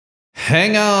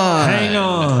Hang on. Hang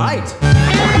on. Right. This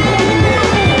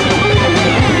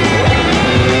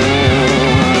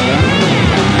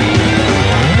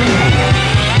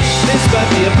might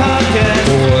be a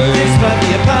podcast. This might be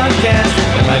a podcast.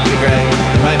 It might be Greg.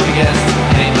 It might be guest.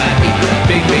 And it might be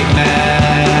Big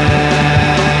Mass.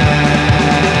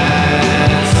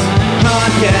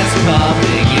 Podcast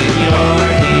popping in your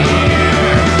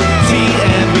ear.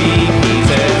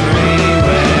 TMBP's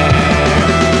everywhere.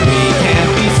 We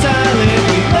can't be silent. We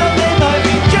love they might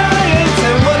be giants.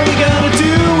 And what are we gonna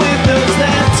do with those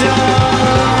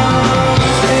laptops?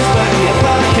 This might be a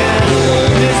podcast.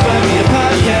 This might be a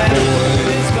podcast.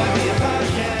 This might be a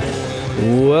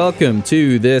podcast. Welcome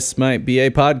to This Might Be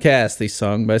a Podcast, the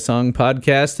song-by-song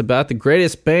podcast about the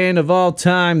greatest band of all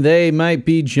time, They Might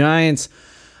Be Giants.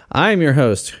 I'm your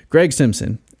host, Greg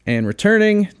Simpson, and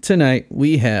returning tonight,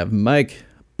 we have Mike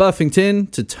Buffington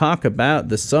to talk about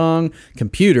the song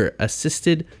Computer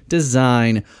Assisted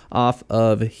Design off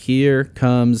of Here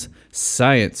Comes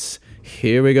Science.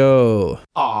 Here we go.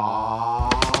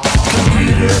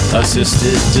 Computer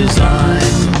assisted design.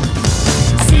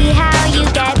 See how you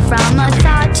get from a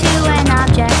thought to an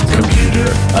object.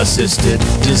 Computer assisted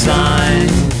design.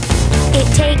 It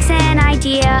takes an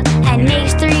idea and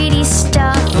makes 3D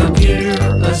stuff.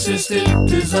 Computer assisted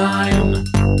design.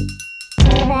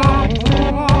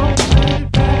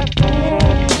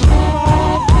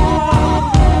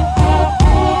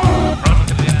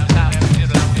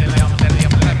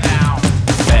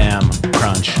 Bam,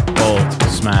 crunch, bolt,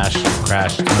 smash,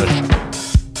 crash, push.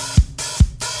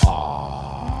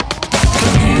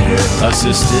 Computer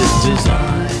assisted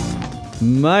design.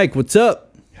 Mike, what's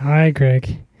up? Hi,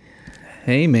 Greg.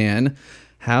 Hey, man.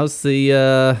 How's the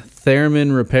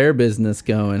theremin repair business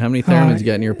going? How many theremins you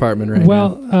got in your apartment right now?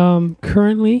 Well,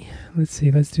 currently, let's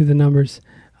do the numbers.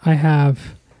 I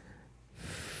have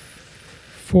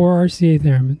 4 RCA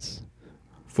theremins,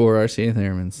 4 RCA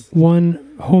theremins.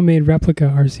 1 homemade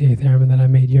replica RCA theremin that I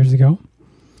made years ago.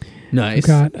 Nice.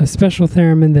 I've got a special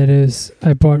theremin that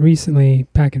I bought recently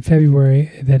back in February,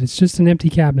 that it's just an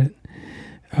empty cabinet.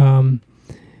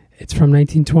 It's from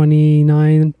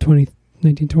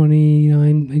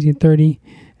 1930,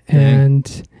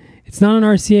 and it's not an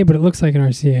RCA, but it looks like an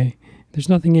RCA. There's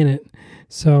nothing in it.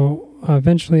 So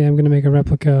eventually I'm going to make a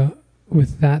replica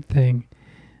with that thing.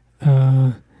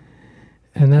 And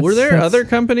Were there other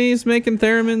companies making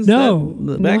theremins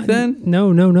back then?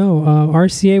 No.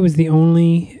 RCA was the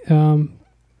only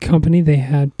company. They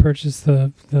had purchased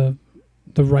the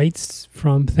rights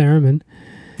from theremin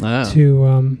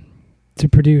to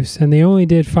produce, and they only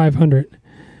did 500.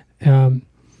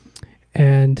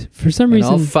 And for some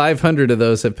reason, all 500 of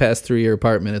those have passed through your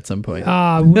apartment at some point.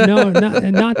 No,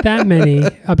 not that many.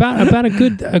 About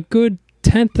a good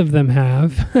tenth of them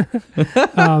have.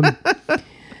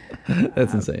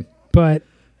 That's insane. But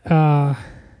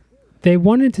they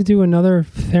wanted to do another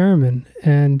theremin,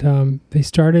 and they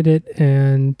started it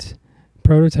and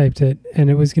prototyped it, and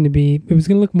it was going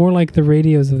to look more like the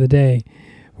radios of the day,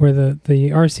 where the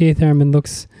RCA theremin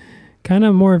looks kind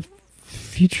of more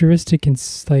futuristic and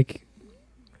like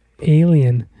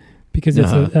alien, because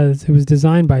it was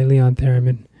designed by Leon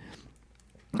Theremin.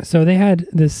 So they had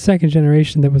this second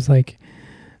generation that was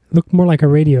looked more like a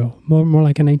radio, more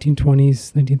like a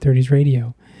 1920s, 1930s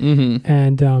radio. Mm-hmm.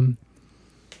 And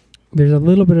there's a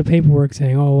little bit of paperwork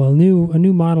saying, a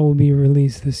new model will be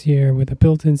released this year with a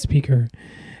built-in speaker.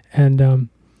 And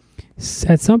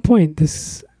at some point,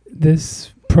 this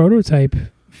prototype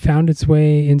found its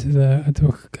way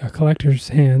into a collector's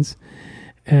hands,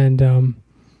 and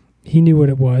he knew what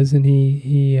it was, and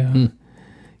he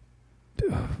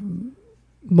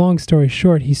long story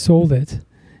short, he sold it,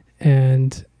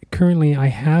 and currently I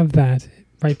have that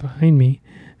right behind me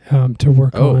to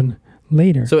work on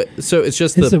later. So it's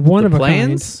just it's the kind.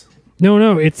 plans?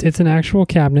 No, it's an actual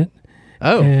cabinet.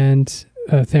 Oh. And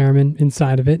a theremin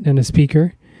inside of it and a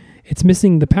speaker. It's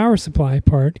missing the power supply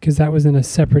part because that was in a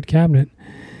separate cabinet.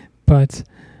 But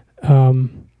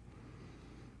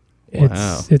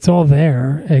it's all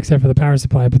there except for the power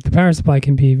supply, but the power supply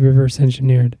can be reverse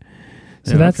engineered.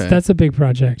 So that's a big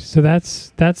project. So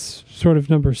that's sort of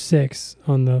number 6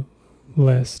 on the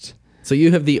list. So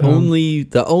you have the only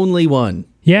one.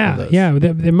 Yeah.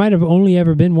 There might have only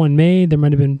ever been one made. There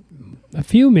might have been a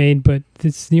few made, but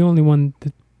it's the only one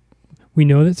that we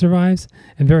know that survives,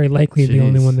 and very likely the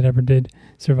only one that ever did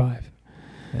survive.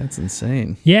 That's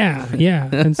insane. Yeah.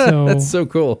 And so that's so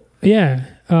cool. Yeah.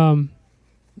 I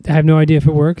have no idea if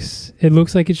it works. It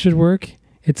looks like it should work.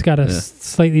 It's got a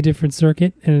slightly different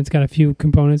circuit, and it's got a few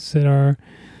components that are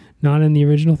not in the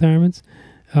original theremins.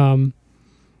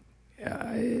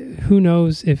 who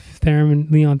knows if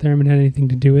Leon Theremin had anything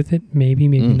to do with it? Maybe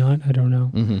not. I don't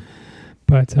know. Mm-hmm.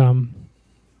 But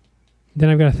then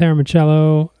I've got a Theremin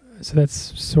cello, so that's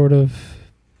sort of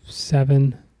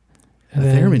 7. A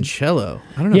Theremin cello.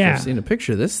 I don't know if I've seen a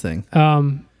picture of this thing.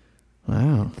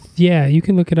 Wow. Yeah, you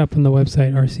can look it up on the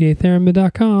website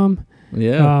rcatheremin.com.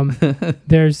 Yeah.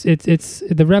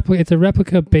 It's a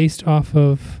replica based off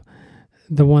of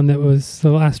the one that was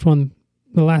the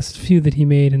last few that he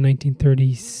made in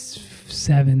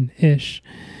 1937-ish.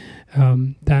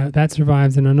 That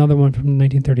survives, and another one from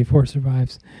 1934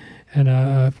 survives. And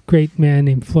a great man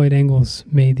named Floyd Engels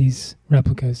made these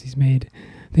replicas. He's made,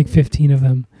 I think, 15 of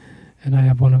them, and I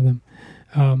have one of them.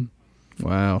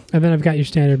 Wow. And then I've got your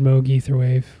standard Moog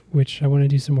Etherwave, which I want to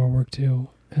do some more work to.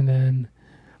 And then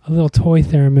a little toy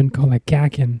theremin called a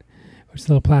Gakin, which is a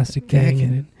little plastic thing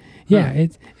in it. Yeah,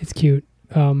 it's cute.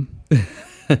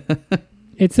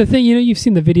 It's the thing, you've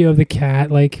seen the video of the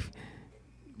cat like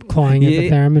clawing at the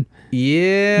theremin.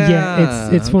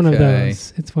 Yeah. It's one of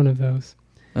those. It's one of those.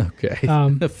 Okay.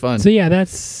 Fun. So yeah,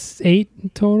 that's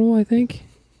 8 total, I think.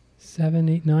 7,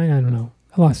 8, 9. I don't know.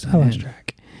 I lost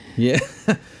track. Yeah.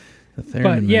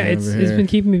 But yeah, it's been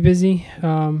keeping me busy.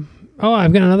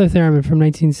 I've got another theremin from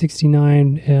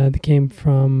 1969 that came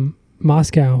from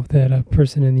Moscow that a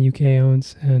person in the UK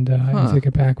owns, and I took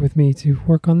it back with me to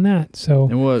work on that. So,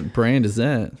 and what brand is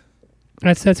that?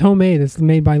 That's homemade. It's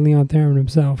made by Leon Theremin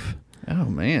himself. Oh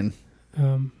man.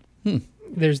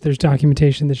 There's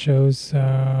documentation that shows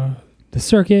the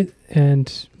circuit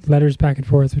and letters back and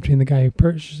forth between the guy who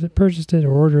purchased it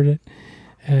or ordered it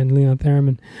and Leon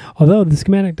Theremin. Although the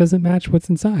schematic doesn't match what's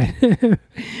inside,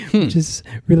 which is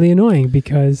really annoying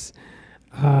because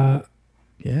I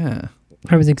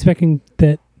was expecting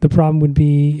that the problem would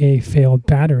be a failed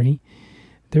battery.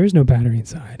 There is no battery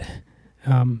inside.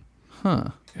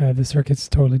 The circuit's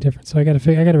totally different. So I got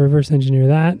to reverse engineer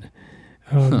that.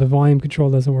 The volume control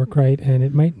doesn't work right, and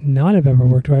it might not have ever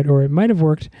worked right, or it might have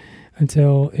worked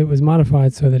until it was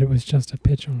modified so that it was just a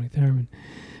pitch-only theremin.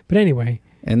 But anyway.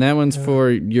 And that one's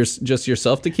for just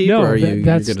yourself to keep, no, or are you're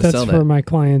going to sell that? That's for my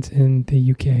client in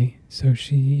the UK. So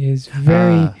she is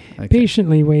very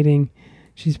patiently waiting.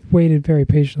 She's waited very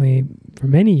patiently for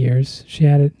many years. She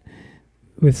had it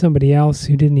with somebody else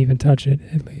who didn't even touch it,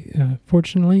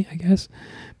 fortunately, I guess.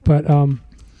 But so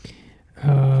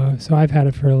I've had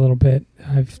it for a little bit.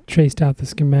 I've traced out the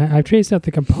schematic. I've traced out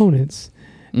the components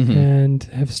and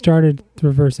have started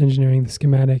reverse engineering the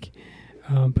schematic.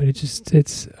 But it's a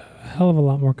hell of a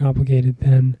lot more complicated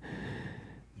and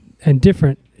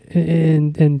different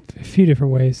in a few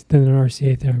different ways than an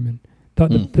RCA theremin.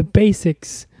 The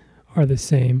basics are the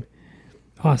same,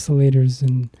 oscillators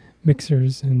and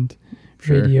mixers and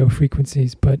radio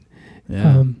frequencies, but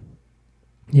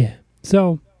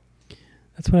so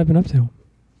that's what I've been up to.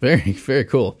 Very, very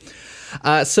cool.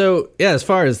 So as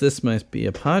far as This Must Be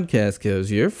a Podcast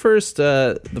goes, your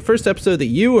the first episode that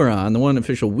you were on, the one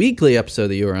official weekly episode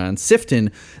that you were on,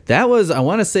 Sifton, that was, I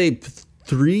want to say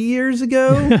 3 years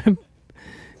ago.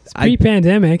 It's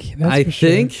pre-pandemic, that's for sure.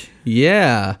 I think,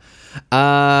 yeah.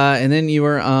 And then you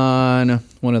were on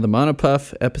one of the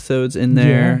Monopuff episodes in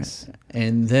there. Yes.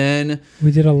 And then we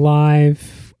did a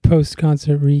live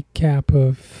post-concert recap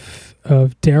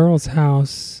of Daryl's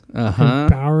house in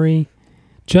Bowery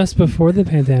just before the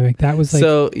pandemic. That was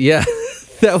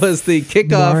that was the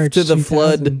kickoff March to the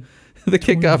flood, the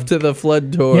kickoff to the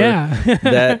flood tour. Yeah.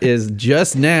 That is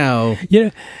just now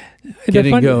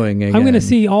getting going again. I'm going to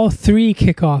see all 3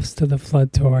 kickoffs to the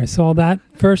flood tour. I saw that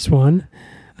first one.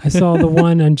 I saw the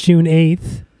one on June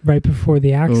 8th, right before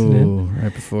the accident. Ooh,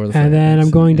 right before the and then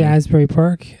I'm going to Asbury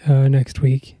Park next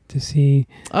week to see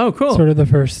sort of the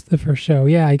first show.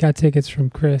 Yeah, I got tickets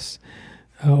from Chris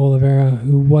Oliveira,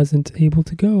 who wasn't able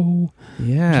to go.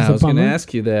 Yeah, I was going to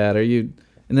ask you that. Are you?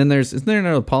 And then isn't there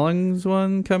another Pauling's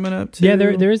one coming up too? Yeah,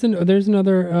 there's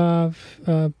another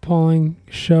Pauling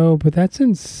show, but that's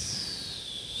in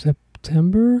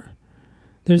September.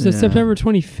 There's a September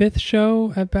 25th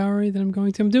show at Bowery that I'm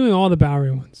going to. I'm doing all the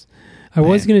Bowery ones. I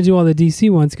was going to do all the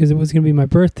DC ones because it was going to be my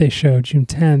birthday show, June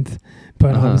 10th,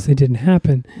 but obviously it didn't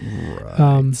happen.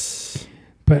 Right.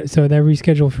 But so they're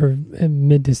rescheduled for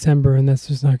mid-December, and that's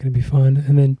just not going to be fun.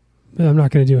 And then I'm not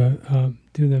going to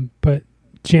do them. But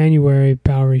January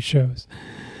Bowery shows.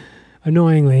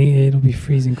 Annoyingly, it'll be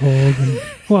freezing cold. And,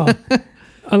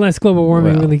 unless global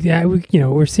warming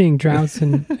we're seeing droughts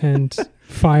and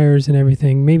fires and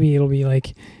everything. Maybe it'll be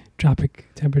like tropic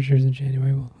temperatures in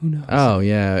January. Well, who knows? Oh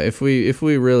yeah, if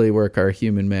we really work our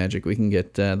human magic, we can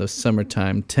get those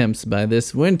summertime temps by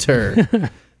this winter.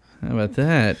 How about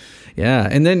that? Yeah.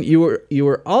 And then you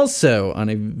were also on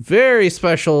a very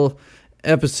special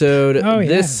episode. Oh,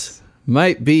 This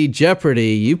Might Be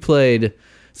Jeopardy! You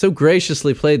so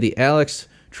graciously played the Alex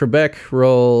Trebek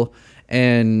role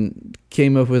and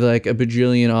came up with like a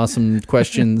bajillion awesome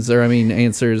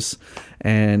answers.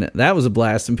 And that was a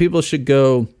blast. And people should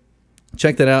go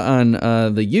check that out on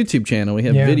the YouTube channel. We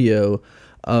have video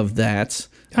of that.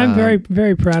 I'm very,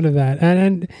 very proud of that.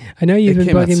 And I know you've been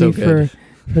bugging me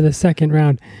for the second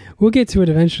round. We'll get to it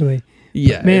eventually.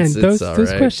 Yeah. But man, those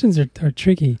right. questions are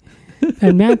tricky.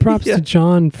 And mad props to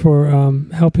John for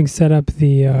helping set up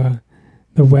the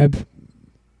web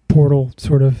portal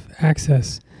sort of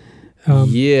access.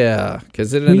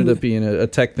 Because it ended up being a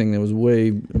tech thing that was way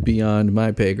beyond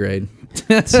my pay grade.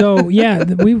 So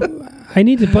I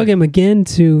need to bug him again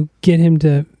to get him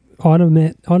to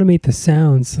automate the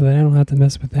sounds so that I don't have to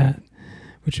mess with that,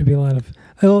 which would be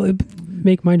it'll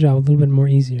make my job a little bit more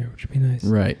easier, which would be nice.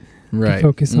 Right. To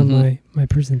focus on my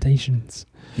presentations.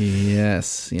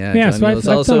 Yes. Yeah. Yeah. John So Niels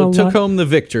I've also done took home the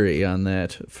victory on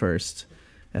that first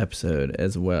episode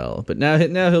as well. But now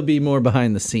he'll be more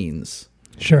behind the scenes.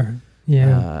 Sure.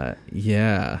 Yeah.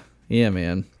 Yeah,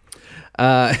 man.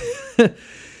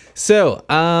 So,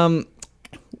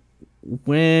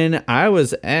 when I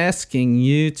was asking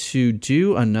you to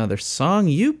do another song,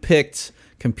 you picked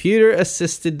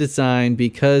computer-assisted design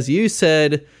because you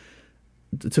said,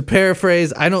 to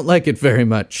paraphrase, I don't like it very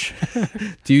much.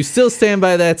 Do you still stand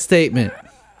by that statement?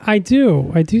 I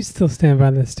do. I do still stand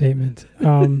by that statement.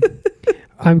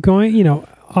 I'm going,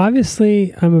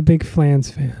 obviously I'm a big Flans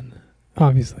fan,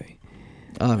 obviously.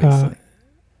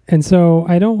 And so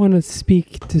I don't want to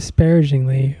speak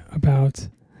disparagingly about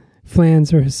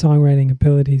Flans or his songwriting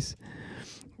abilities,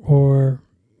 or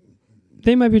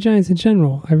They Might Be Giants in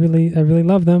general. I really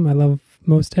love them. I love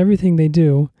most everything they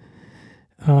do.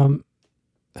 And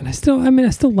I still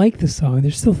like the song.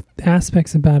 There's still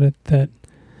aspects about it that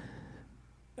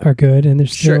are good, and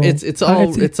there's still,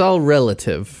 it's all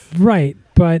relative, right?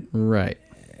 But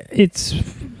it's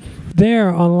there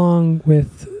along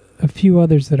with a few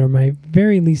others that are my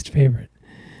very least favorite.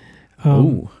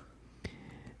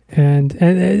 And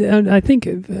I think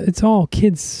it's all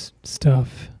kids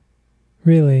stuff,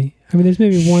 really. I mean, there's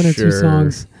maybe one or two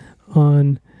songs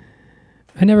on.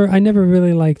 I never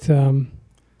really liked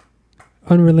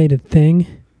Unrelated Thing.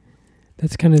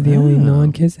 That's kind of the only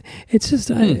non-kids. It's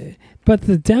just, but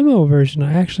the demo version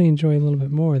I actually enjoy a little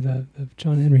bit more. The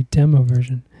John Henry demo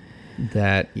version.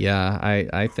 I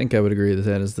think I would agree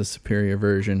that is the superior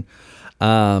version.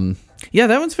 That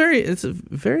one's it's a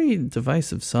very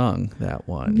divisive song, that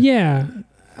one. Yeah,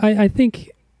 I think,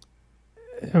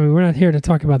 I mean, we're not here to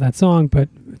talk about that song, but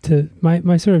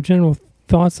my sort of general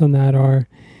thoughts on that are,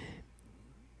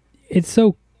 it's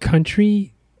so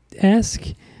country-esque.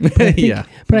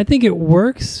 But I think it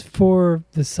works for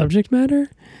the subject matter.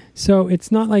 So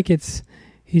it's not like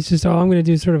he's just, I'm going to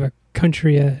do sort of a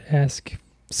country-esque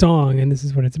song and this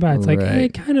is what it's about. It's like,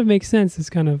 it kind of makes sense. It's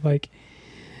kind of like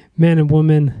man and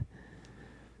woman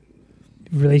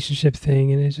relationship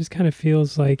thing, and it just kind of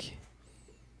feels like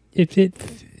the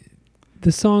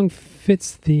song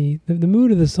fits the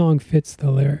mood of the song fits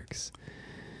the lyrics,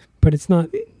 but it's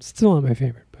still not my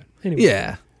favorite. But anyway,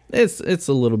 yeah, it's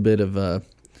a little bit of a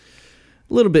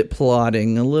little bit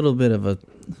plodding, a little bit of a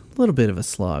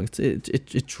slog.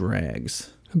 It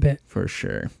drags a bit for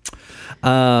sure.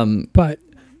 But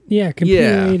yeah,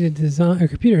 computer-aided design or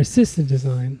computer-assisted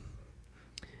design.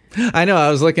 I know. I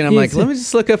was looking. I'm like, let me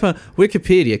just look up on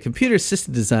Wikipedia.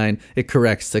 Computer-assisted design. It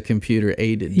corrects the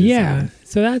computer-aided design. Yeah,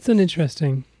 so that's an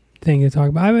interesting thing to talk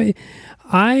about.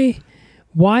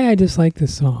 Why I dislike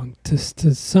this song, to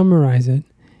summarize it,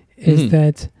 is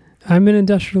that I'm an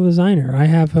industrial designer. I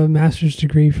have a master's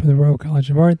degree from the Royal College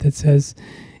of Art that says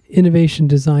innovation,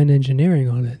 design, engineering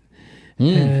on it,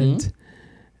 and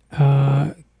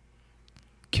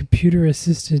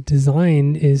computer-assisted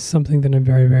design is something that I'm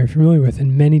very, very familiar with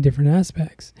in many different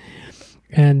aspects.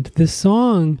 And this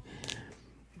song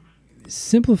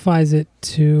simplifies it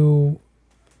so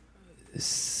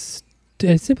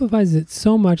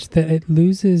much that it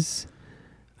loses,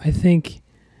 I think,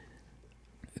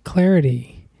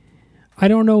 clarity. I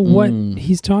don't know what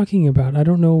he's talking about. I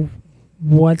don't know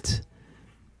what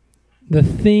the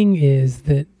thing is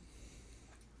that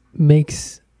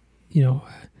makes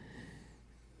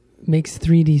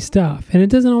 3D stuff. And it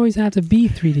doesn't always have to be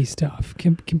 3D stuff,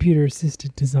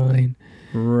 computer-assisted design.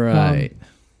 Right.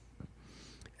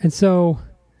 And so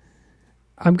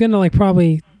I'm going to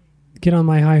probably get on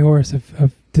my high horse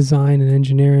of design and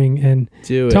engineering and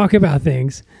talk about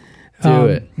things. Do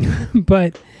it.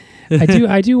 But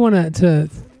I do want to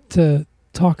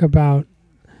talk about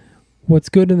what's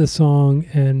good in the song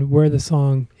and where the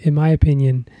song, in my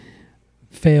opinion,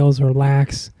 fails or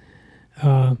lacks.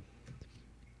 So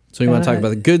you want to talk about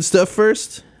the good stuff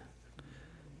first?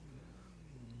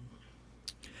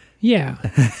 Yeah.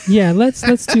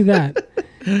 Let's do that.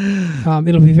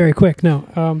 It'll be very quick.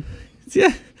 No.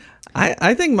 Yeah.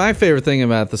 I think my favorite thing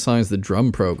about the song is the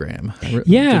drum program.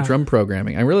 Yeah. The drum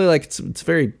programming. I really like it's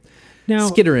very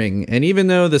skittering. And even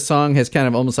though the song has kind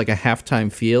of almost like a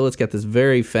halftime feel, it's got this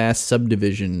very fast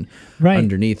subdivision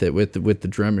underneath it with the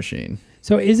drum machine.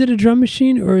 So is it a drum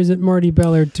machine or is it Marty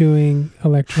Beller doing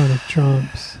electronic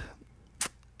drums?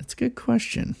 That's a good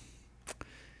question.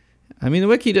 I mean, the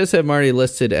wiki does have Marty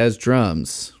listed as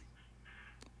drums.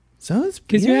 So it's...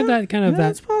 Because you have that kind of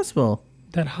that's possible.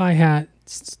 That hi-hat,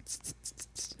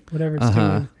 whatever it's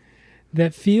doing,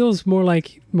 that feels more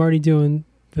like Marty doing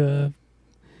the,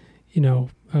 the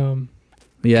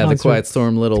concert. Quiet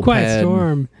Storm little Quiet pad.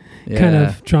 Storm kind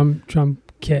of drum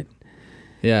kit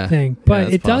thing.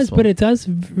 But it does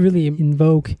really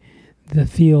invoke the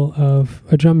feel of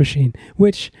a drum machine,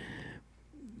 which,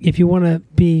 if you want to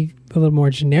be a little more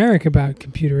generic about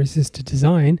computer-assisted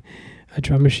design, a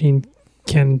drum machine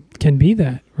can be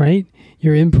that, right?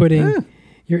 You're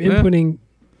inputting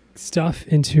stuff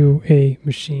into a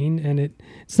machine, and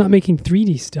it's not making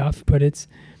 3D stuff, but it's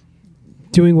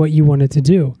doing what you want it to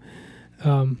do.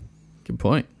 Good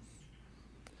point.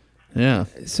 Yeah.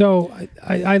 So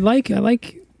I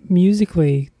like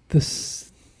musically those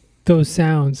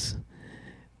sounds,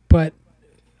 but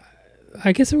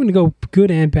I guess I'm going to go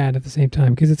good and bad at the same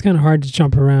time because it's kind of hard to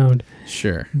jump around.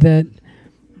 Sure. That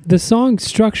the song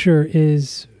structure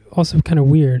is also kind of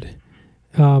weird.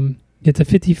 It's a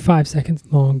 55 second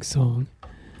long song.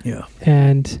 Yeah.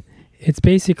 And it's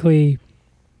basically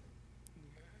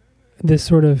this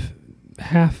sort of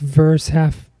half verse,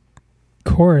 half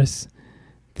chorus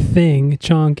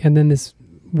chunk, and then this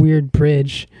weird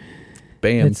bridge.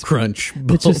 Bam, crunch,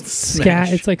 it's just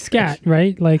scat. It's like scat,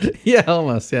 right? Like yeah,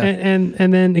 almost. Yeah. And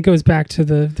then it goes back to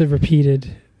the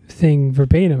repeated thing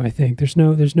verbatim. I think there's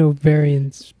no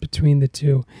variance between the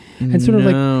two, and sort of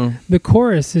like the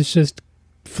chorus is just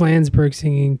Flansburgh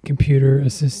singing computer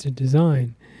assisted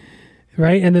design,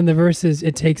 right? And then the verses,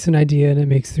 it takes an idea and it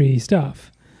makes 3D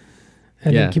stuff.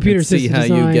 And then computer assisted design.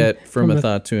 See how you get from a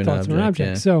thought to an object.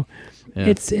 Yeah. So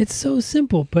it's so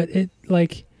simple, but it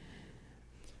like.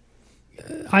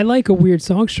 I like a weird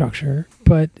song structure,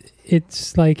 but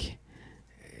it's like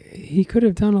he could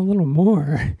have done a little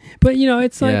more. But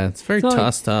it's like it's very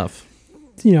tossed off.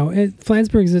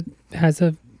 Flansburgh has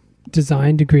a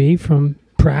design degree from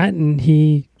Pratt, and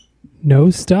he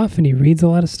knows stuff, and he reads a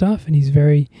lot of stuff, and he's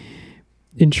very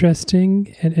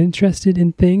interested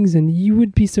in things. And you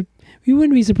wouldn't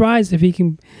be surprised if he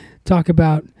can talk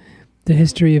about the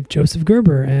history of Joseph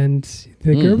Gerber and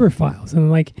the Gerber files. And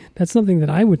like, that's something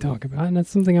that I would talk about. And that's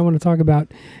something I want to talk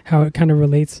about, how it kind of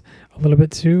relates a little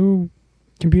bit to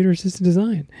computer assisted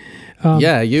design.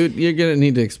 You're going to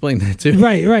need to explain that too.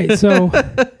 Right. So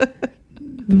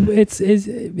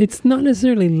it's not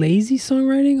necessarily lazy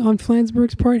songwriting on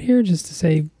Flansburgh's part here, just to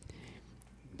say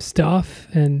stuff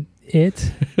and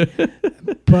it,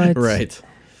 but right.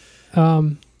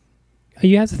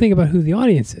 You have to think about who the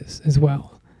audience is as well.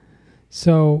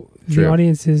 So the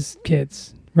audience is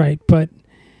kids, right? But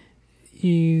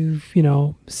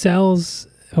cells,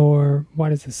 or Why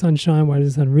Does the Sun Shine? Why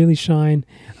Does the Sun Really Shine?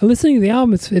 Listening to the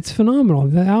album, it's phenomenal.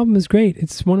 The album is great.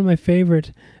 It's one of my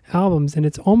favorite albums, and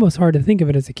it's almost hard to think of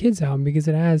it as a kid's album because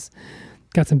it has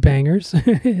got some bangers.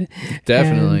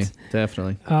 Definitely.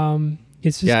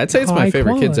 It's just I'd say it's my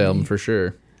favorite quality. kids album for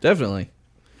sure. Definitely.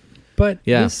 But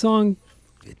this song,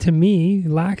 to me,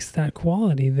 lacks that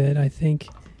quality that I think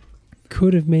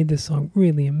could have made this song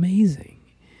really amazing.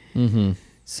 Mm-hmm.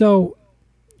 So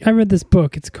I read this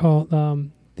book. It's called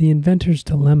The Inventor's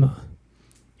Dilemma.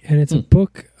 And it's a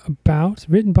book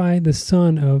written by the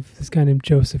son of this guy named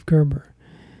Joseph Gerber.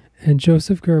 And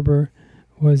Joseph Gerber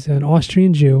was an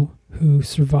Austrian Jew who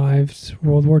survived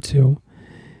World War II.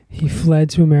 He fled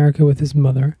to America with his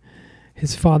mother.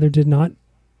 His father did not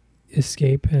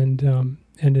escape and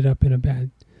ended up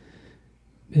in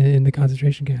the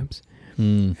concentration camps.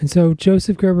 And so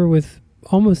Joseph Gerber, with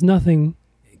almost nothing,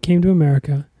 came to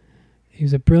America. He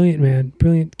was a brilliant man,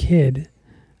 brilliant kid,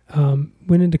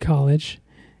 went into college,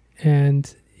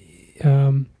 and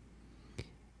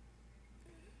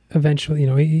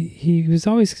eventually, he was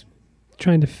always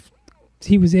trying to...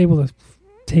 he was able to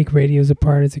take radios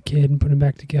apart as a kid and put them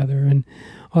back together and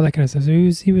all that kind of stuff. So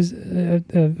he was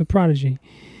a prodigy.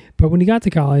 But when he got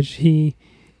to college, he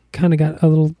kind of got a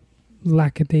little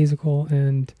lackadaisical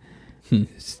and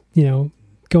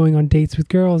going on dates with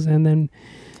girls, and then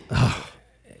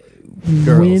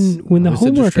Girls. when the Always a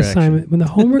homework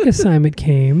distraction. assignment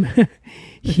came,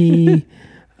 he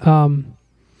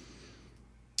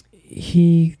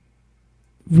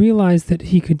realized that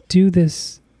he could do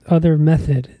this other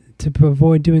method to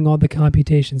avoid doing all the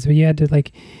computations. So he had to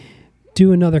like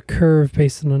do another curve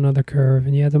based on another curve,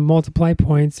 and you had to multiply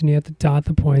points, and you had to dot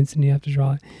the points, and you have to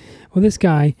draw it. Well, this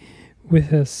guy with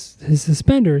his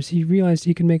suspenders, he realized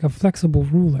he could make a flexible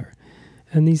ruler.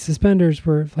 And these suspenders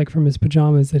were like from his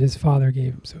pajamas that his father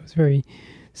gave him. So it was very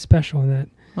special in that.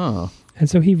 Oh. And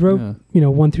so he wrote,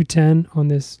 1 through 10 on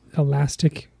this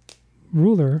elastic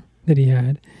ruler that he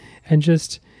had, and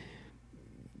just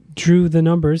drew the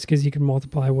numbers because he could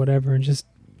multiply whatever, and just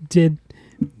did,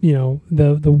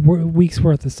 the week's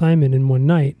worth assignment in one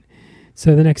night.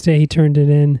 So the next day he turned it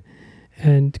in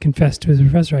and confessed to his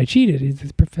professor, I cheated.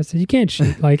 The professor said, you can't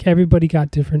cheat. Like, everybody got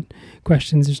different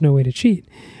questions. There's no way to cheat.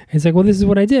 And he's like, well, this is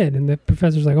what I did. And the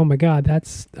professor's like, oh my God,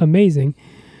 that's amazing.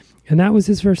 And that was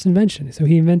his first invention. So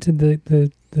he invented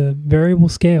the variable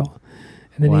scale.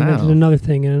 And then he invented another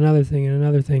thing and another thing and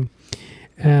another thing.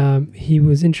 He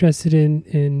was interested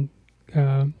in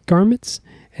garments,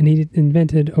 and he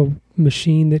invented a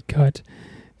machine that cut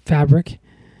fabric.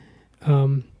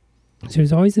 So he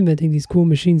was always inventing these cool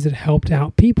machines that helped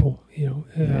out people.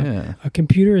 A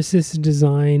computer-assisted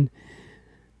design,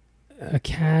 a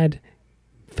CAD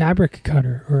fabric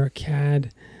cutter, or a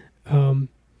CAD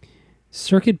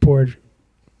circuit board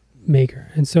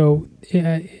maker. And so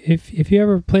if you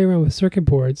ever play around with circuit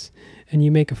boards and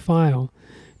you make a file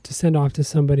to send off to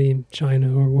somebody in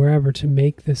China or wherever to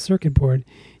make this circuit board,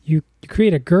 you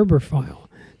create a Gerber file.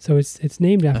 So it's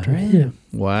named after him.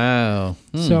 Wow.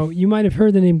 So you might have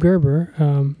heard the name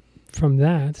Gerber from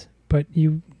that, but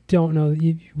you don't know,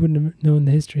 you wouldn't have known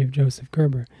the history of Joseph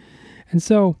Gerber. And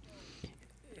so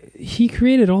he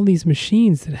created all these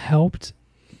machines that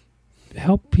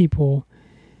help people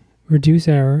reduce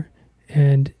error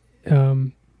and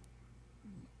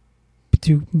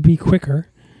to be quicker.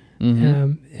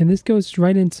 And this goes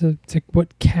right into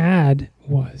what CAD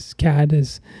was. CAD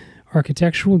is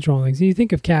architectural drawings. You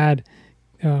think of CAD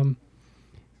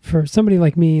for somebody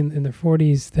like me in their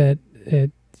 40s, that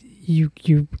if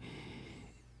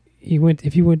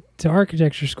you went to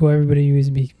architecture school, everybody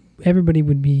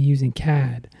would be using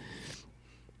CAD,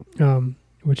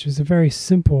 which is a very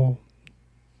simple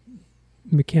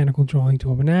mechanical drawing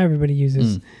tool. But now everybody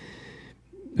uses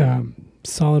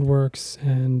SolidWorks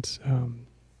and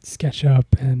SketchUp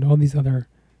and all these other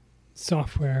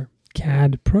software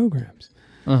CAD programs.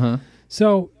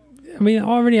 So, I mean,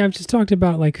 already I've just talked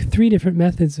about like 3 different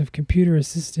methods of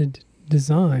computer-assisted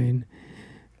design,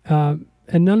 and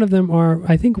none of them are,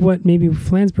 I think what maybe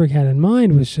Flansburgh had in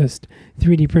mind was just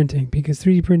 3D printing, because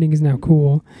 3D printing is now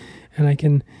cool, and I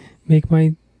can make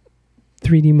my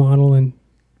 3D model and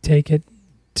take it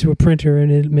to a printer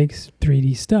and it makes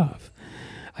 3D stuff.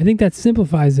 I think that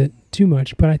simplifies it too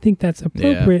much, but I think that's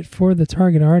appropriate for the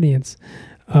target audience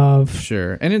of...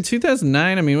 Sure. And in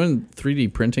 2009, I mean, when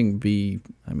 3D printing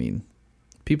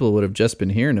people would have just been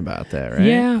hearing about that, right?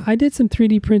 Yeah, I did some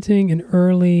 3D printing in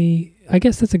early... I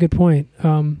guess that's a good point.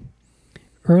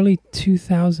 Early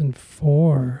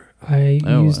 2004, I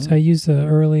used the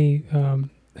early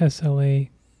SLA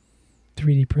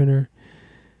 3D printer.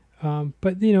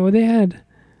 But, they had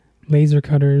laser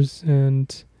cutters,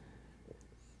 and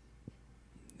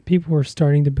people were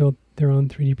starting to build their own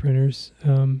 3D printers.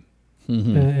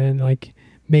 And like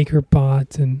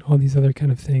MakerBot and all these other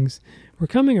kind of things were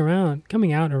coming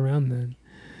out around then.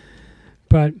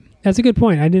 But that's a good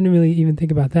point. I didn't really even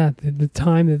think about that. The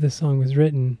time that this song was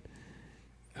written,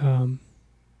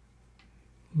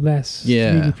 less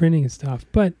 3D printing and stuff.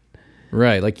 But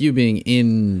right, like you being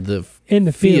in the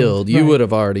field, you right. would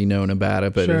have already known about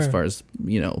it. But Sure. as far as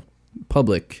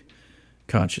public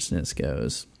consciousness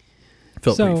goes, it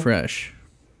felt pretty fresh.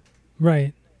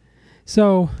 Right.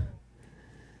 So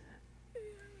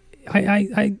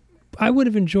I would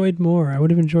have enjoyed more. I would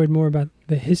have enjoyed more about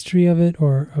the history of it,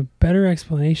 or a better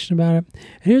explanation about it.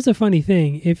 And here's a funny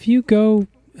thing. If you go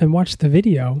and watch the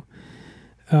video,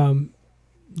 John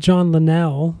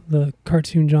Linnell, the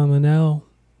cartoon John Linnell,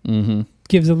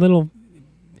 gives a little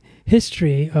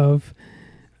history of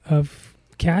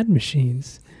CAD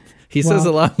machines. He says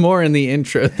a lot more in the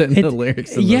intro than the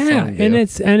lyrics of the song do. and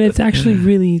it's actually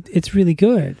really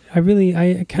good.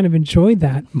 I kind of enjoyed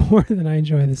that more than I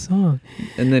enjoy the song.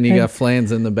 And then you got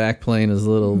Flans in the back playing his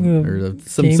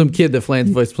some kid that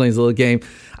Flans voice playing his little game.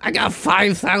 I got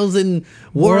 5,000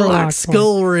 warlock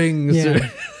skull rings. Yeah.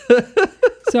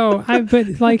 So I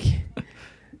don't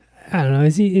know.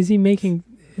 Is he making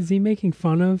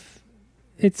fun of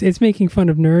it's making fun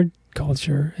of nerd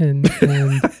culture and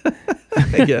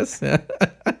I guess.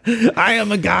 I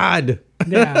am a god.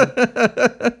 yeah.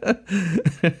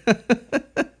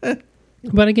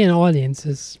 But again, audience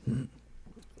is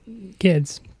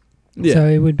kids, Yeah. so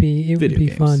it would be Video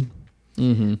games. fun.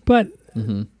 Mm-hmm. But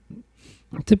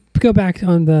to go back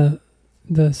on the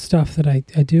stuff that I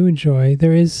do enjoy,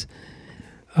 there is,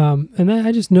 and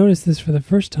I just noticed this for the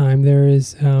first time. There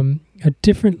is a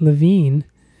different Levine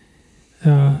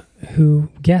who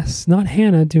guests, not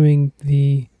Hannah doing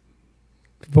the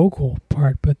vocal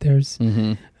part, but there's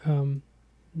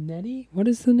Nettie. What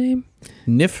is the name?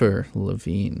 Niffer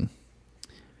Levine.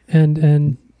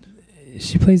 And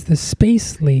she plays the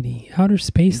space lady, outer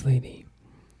space lady.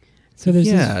 So there's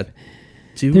Yeah. this,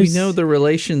 Do we there's- know the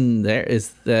relation there?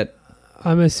 Is that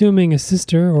I'm assuming a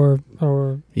sister or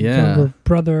Yeah. younger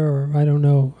brother, or I don't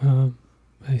know.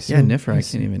 I assume, Niffer? I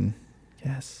can't even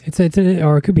guess. It's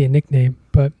or it could be a nickname,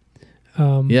 but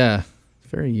Yeah,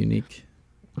 very unique.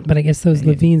 But I guess those name.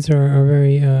 Levines are a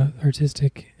very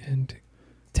artistic and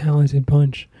talented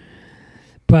bunch.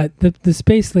 But the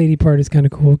space lady part is kind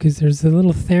of cool because there's a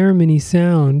little theremin-y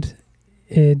sound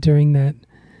during that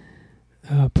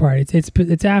part.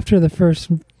 It's after the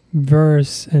first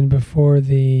verse and before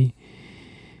the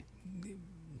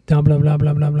blah blah blah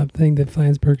blah blah blah thing that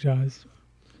Flansburgh does.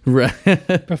 Right.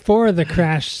 Before the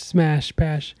crash, smash,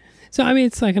 bash. So I mean,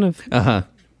 it's like kind of Uh-huh.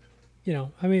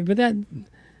 but that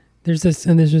there's this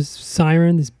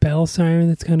siren, this bell siren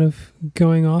that's kind of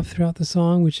going off throughout the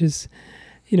song, which is,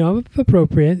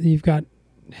 appropriate. You've got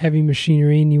heavy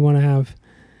machinery and you want to have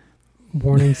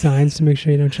warning signs to make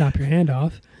sure you don't chop your hand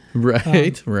off.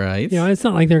 Right, right. It's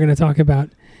not like they're going to talk about,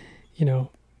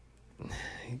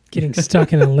 getting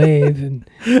stuck in a lathe and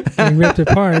getting ripped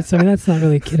apart. So I mean, that's not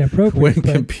really kid appropriate. When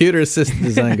computer assisted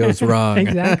design goes wrong.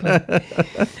 Exactly.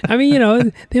 I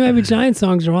mean, They Might Be Giant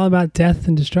songs are all about death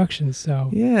and destruction. So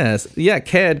Yes. Yeah,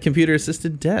 CAD, computer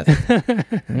assisted death.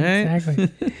 Right? exactly.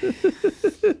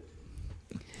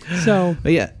 So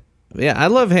But yeah, I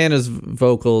love Hannah's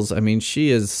vocals. I mean, she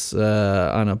is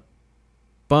on a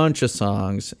bunch of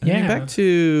songs. I mean, Yeah. back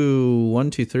to 1,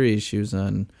 2, 3, she was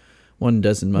on 1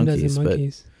 Dozen Monkeys.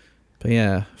 But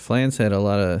yeah, Flans had a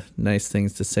lot of nice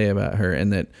things to say about her,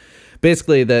 and that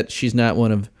basically that she's not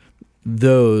one of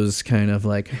those kind of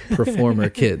like performer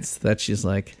kids. That she's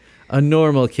like a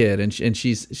normal kid, and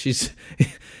she's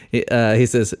he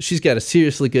says she's got a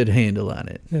seriously good handle on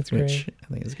it. That's which great.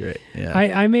 I think is great. Yeah,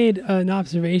 I made an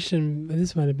observation,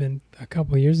 this might have been a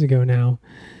couple of years ago now,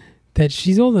 that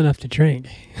she's old enough to drink.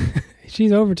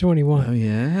 She's over 21. oh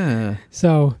yeah,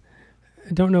 So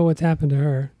I don't know what's happened to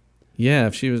her. yeah.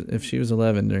 If she was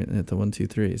 11 at the 1, 2,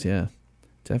 3s, yeah,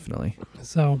 definitely.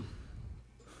 So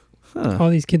Huh. all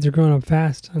these kids are growing up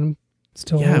fast. I'm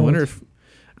still Yeah, I old. wonder if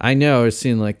I know. I was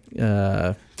seeing like we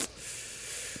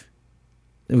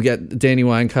got Danny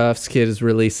Weinkauf's kid is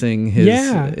releasing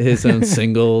his own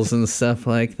singles and stuff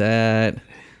like that.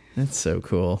 That's so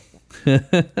cool.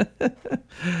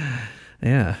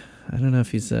 Yeah, I don't know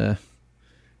if he's has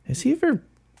he ever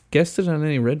guested on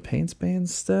any Red Paints Band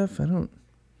stuff? Can't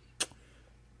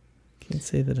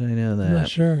say that I know that. I'm not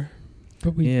sure.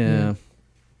 But Yeah.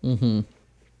 Mm-hmm.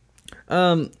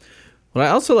 What I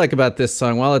also like about this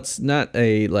song, while it's not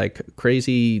a like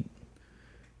crazy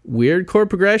weird chord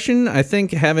progression, I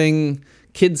think having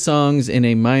kid songs in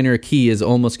a minor key is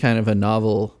almost kind of a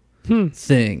novel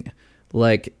thing.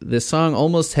 Like this song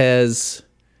almost has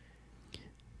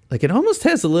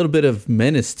a little bit of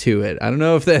menace to it. I don't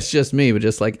know if that's just me, but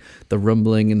just like the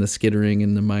rumbling and the skittering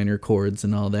and the minor chords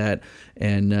and all that.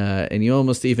 And you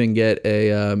almost even get a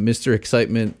Mr.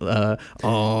 Excitement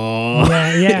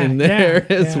in there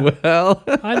as well.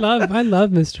 I love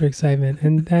Mr. Excitement,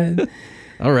 and that,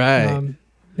 All right.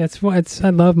 that's why I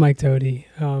love Mike Doty.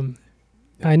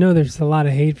 I know there's a lot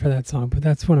of hate for that song, but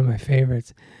that's one of my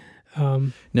favorites.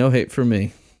 No hate for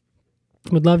me.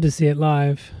 Would love to see it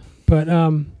live, but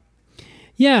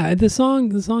yeah, the song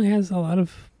has a lot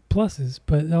of pluses,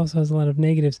 but it also has a lot of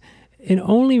negatives, and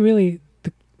only really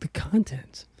the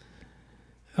content.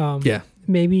 Yeah.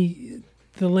 Maybe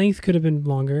the length could have been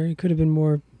longer. It could have been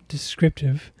more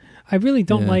descriptive. I really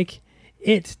don't like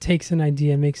It takes an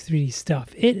idea and makes 3D stuff.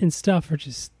 It and stuff are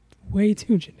just way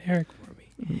too generic for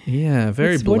me. Yeah,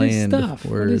 very What is bland stuff?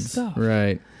 What is words. stuff?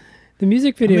 Right. The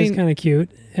music video is mean- kind of cute,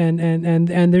 and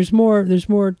there's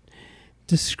more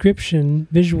description,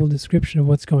 visual description of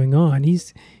what's going on.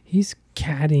 He's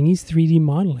CADing, he's 3D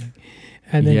modeling,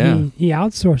 and then he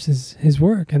outsources his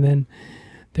work, and then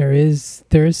there is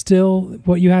still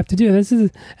what you have to do. This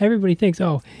is, everybody thinks,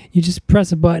 oh, you just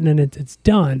press a button and it's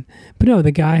done, but no,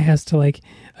 the guy has to like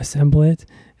assemble it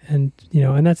and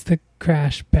and that's the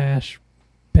crash, bash,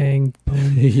 bang,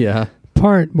 boom Yeah.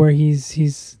 part where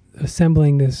he's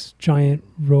assembling this giant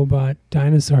robot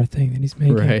dinosaur thing that he's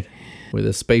making. Right. With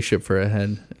a spaceship for a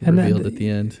head And revealed at the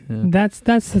end. Yeah. That's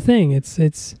the thing. It's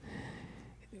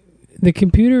the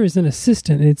computer is an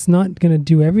assistant. It's not going to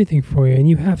do everything for you, and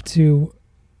you have to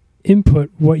input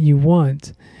what you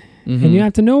want, and you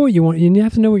have to know what you want, and you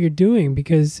have to know what you're doing,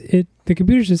 because the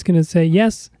computer's just going to say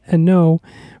yes and no,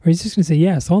 or he's just going to say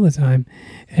yes all the time.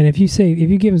 And if you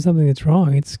give him something that's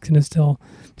wrong, it's going to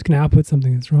output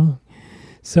something that's wrong.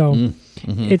 So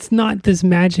it's not this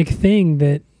magic thing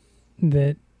that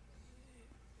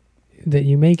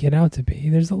you make it out to be.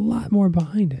 There's a lot more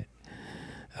behind it.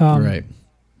 Right.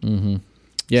 Mm-hmm.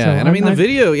 Yeah, So and I mean the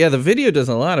video does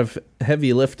a lot of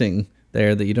heavy lifting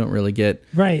there that you don't really get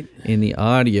Right. in the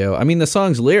audio. I mean, the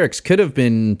song's lyrics could have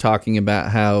been talking about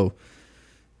how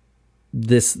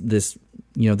this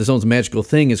almost magical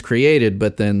thing is created,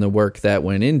 but then the work that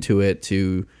went into it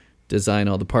to design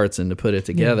all the parts and to put it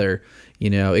together,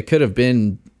 it could have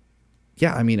been,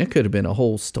 it could have been a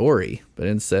whole story, but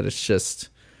instead it's just,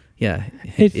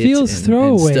 it feels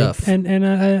throwaway, stuff.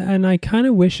 and I kind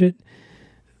of wish it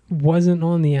wasn't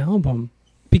on the album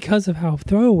because of how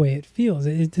throwaway it feels.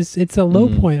 It's a low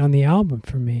point on the album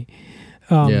for me.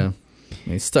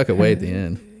 He stuck away at the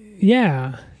end.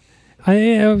 Yeah,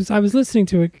 I was listening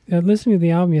to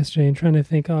the album yesterday and trying to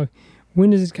think,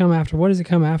 when does it come after? What does it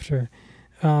come after?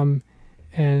 And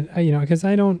because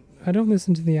I don't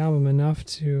listen to the album enough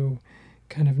to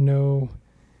kind of know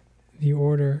the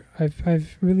order.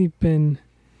 I've really been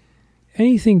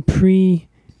anything pre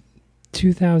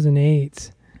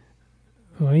 2008,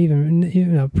 or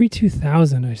even pre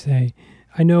 2000. I say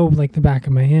I know like the back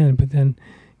of my hand, but then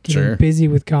getting busy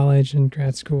with college and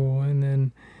grad school and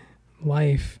then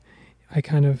life, I'm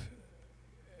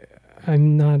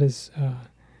not as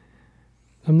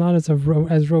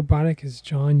robotic as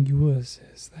John Eulis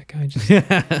is. That guy just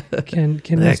can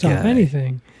list off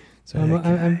anything. So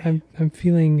I'm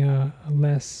feeling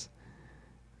less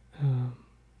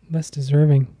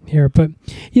deserving here. But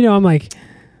I'm like,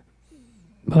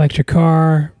 Electric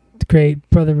Car, great.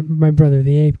 My Brother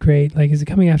the Ape, great. Like, is it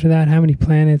coming after that? How Many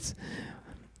Planets?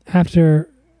 After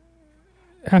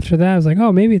that, I was like,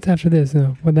 oh, maybe it's after this.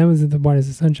 No, well, then was What Is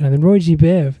the Sunshine? Then Roy G.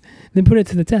 Biv. Then put it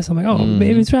to the test. I'm like, oh,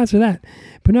 maybe it's after that.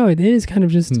 But no, it is kind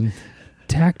of just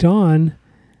tacked on.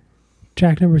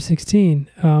 Track number 16.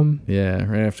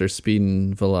 Right after Speed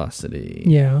and Velocity.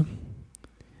 Yeah.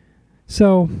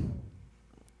 So.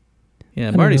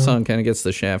 Yeah, Marty's song kind of gets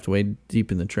the shaft way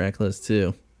deep in the track list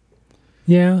too.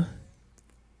 Yeah.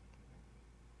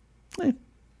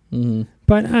 Mm-hmm.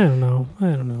 But I don't know.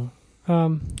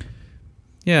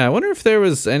 Yeah, I wonder if there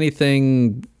was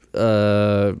anything. I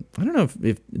don't know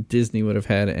if Disney would have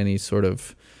had any sort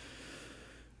of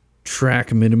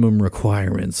track minimum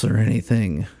requirements or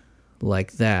anything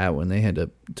like that when they had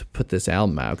to put this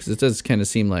album out, because it does kind of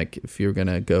seem like if you're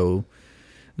gonna go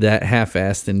that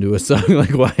half-assed into a song,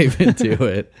 like why even do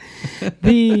it?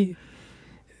 The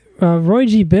Roy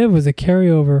G. Biv was a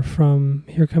carryover from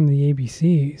Here Come the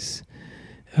ABCs,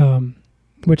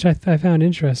 which I found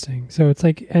interesting. So it's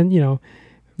like, and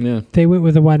they went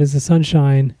with the White as the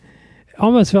Sunshine.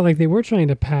 Almost felt like they were trying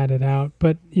to pad it out,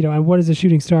 but and What Is a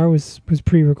Shooting Star was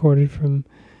pre-recorded from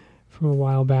a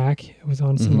while back. It was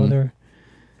on some other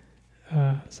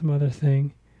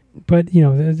thing, but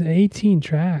there's 18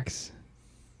 tracks.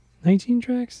 19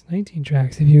 tracks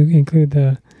if you include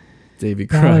the Davy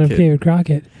Ballad of Crockett. David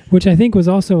Crockett, which I think was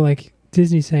also like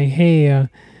Disney saying, hey,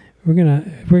 we're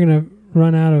gonna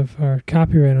run out of our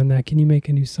copyright on that, can you make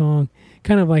a new song?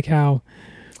 Kind of like how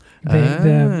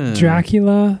the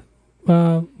Dracula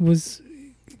was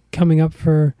coming up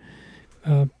for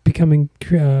becoming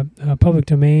public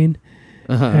domain,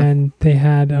 and they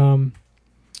had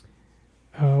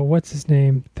what's his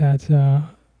name, that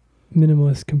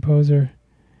minimalist composer,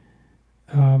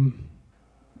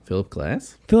 Philip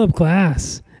Glass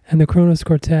and the Kronos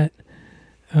Quartet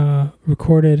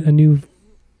recorded a new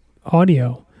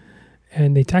audio,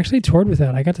 and they actually toured with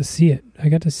that. I got to see it. I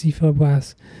got to see Philip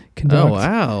Glass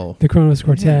conduct the Kronos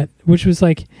Quartet, which was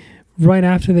like right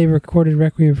after they recorded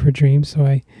Requiem for a Dream, so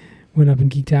I went up and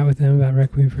geeked out with them about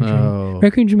Requiem for a Dream.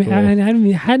 Requiem for a Dream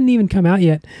cool. hadn't even come out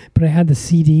yet, but I had the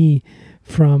CD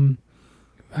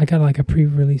I got like a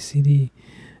pre-release CD.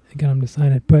 I got them to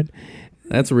sign it, but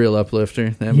that's a real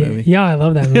uplifter, that movie. Yeah, I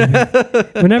love that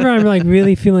movie. Whenever I'm like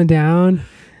really feeling down,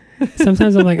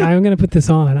 sometimes I'm like, I'm going to put this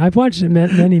on. I've watched it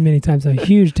many, many times. I'm a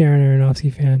huge Darren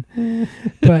Aronofsky fan.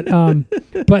 But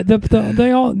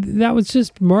that was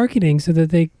just marketing so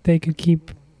that they could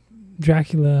keep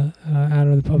Dracula out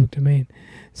of the public domain.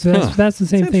 So that's the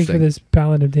same thing for this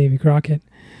Ballad of Davy Crockett.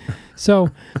 So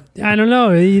I don't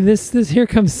know. This Here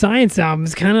Comes Science album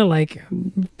is kind of like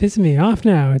pissing me off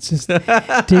now. It's just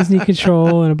Disney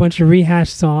control and a bunch of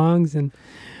rehashed songs,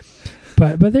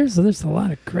 but there's a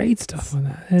lot of great stuff on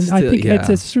that, and I think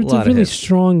it's a really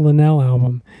strong Linnell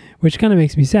album, which kind of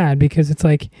makes me sad because it's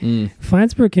like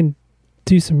Flansburgh can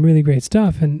do some really great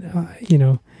stuff, and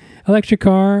Electric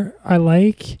Car I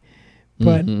like,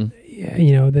 but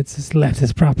that's just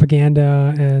leftist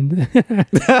propaganda, and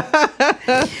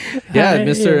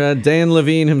Mr. Dan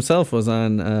Levine himself was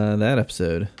on that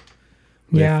episode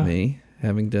with me,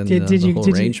 having done the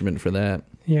whole arrangement for that.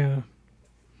 Yeah.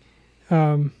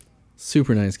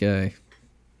 Super nice guy.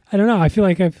 I don't know. I feel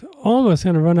like I've almost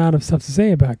kind of run out of stuff to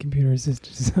say about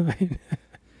computer-assisted design.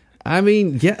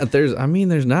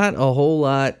 There's not a whole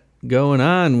lot going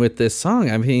on with this song.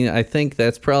 I mean, I think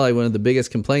that's probably one of the biggest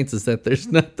complaints is that there's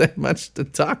not that much to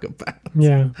talk about.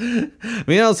 Yeah. I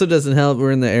mean, it also doesn't help.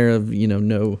 We're in the era of,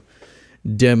 no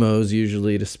demos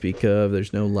usually to speak of.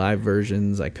 There's no live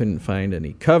versions. I couldn't find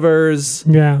any covers.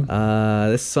 Yeah.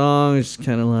 This song is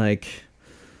kind of like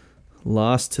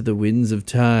lost to the winds of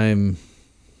time.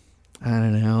 I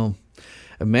don't know.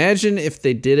 Imagine if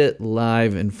they did it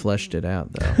live and fleshed it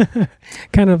out, though.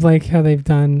 Kind of like how they've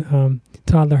done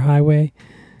Toddler Highway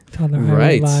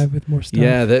live with more stuff.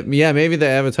 Yeah, maybe the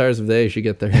avatars of they should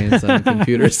get their hands on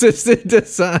computer-assisted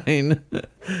design.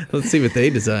 Let's see what they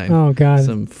design. Oh, God.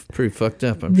 Some pretty fucked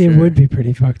up, I'm sure. It would be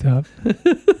pretty fucked up.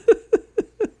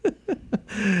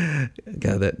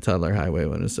 God, that Toddler Highway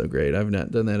one is so great. I've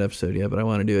not done that episode yet, but I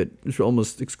want to do it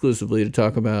almost exclusively to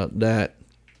talk about that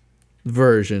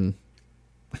version.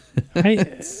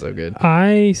 It's so good.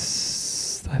 I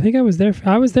think I was there.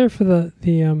 I was there for the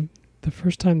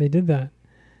first time they did that.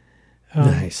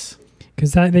 Nice,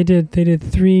 because they did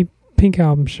 3 Pink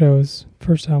album shows,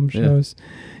 first album shows,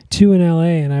 2 in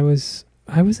LA, and I was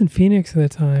in Phoenix at the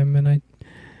time, and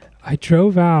I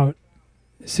drove out,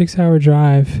 6-hour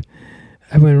drive.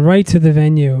 I went right to the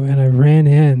venue and I ran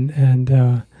in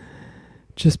and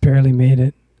just barely made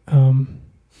it. I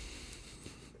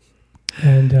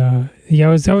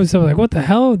was like, what the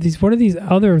hell? What are these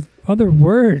other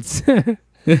words?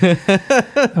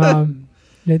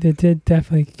 It did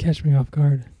definitely catch me off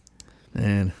guard.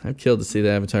 Man, I'm killed to see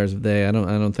the avatars of they. I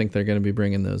don't think they're going to be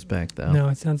bringing those back though. No,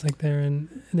 it sounds like they're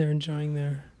enjoying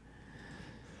their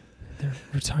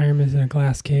retirement in a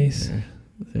glass case.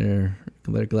 Their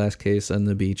glass case on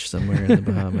the beach somewhere in the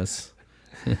Bahamas.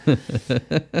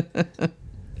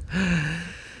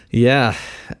 Yeah.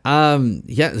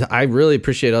 I really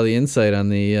appreciate all the insight on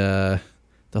the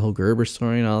whole Gerber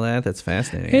story and all that. That's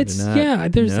fascinating.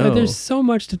 There's so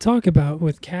much to talk about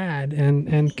with CAD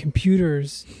and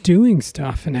computers doing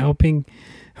stuff and helping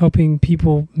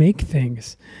people make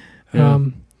things. Yeah.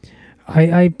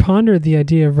 I pondered the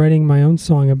idea of writing my own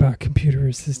song about computer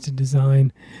assisted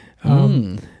design.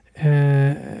 And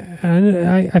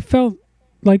I felt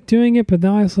like doing it, but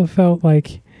then I also felt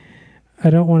like I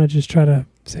don't want to just try to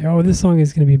say, oh, this song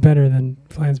is going to be better than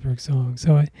Flansburgh's song.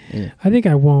 So I think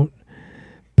I won't,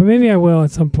 but maybe I will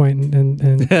at some point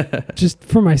and just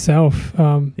for myself.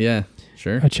 Yeah,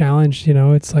 sure. A challenge,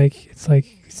 it's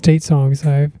like state songs.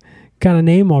 I've got a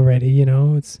name already,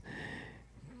 it's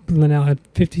Linnell had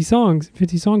 50 song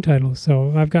titles.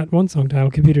 So I've got one song title,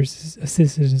 Computer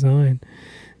Assisted Design.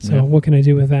 So what can I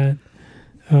do with that?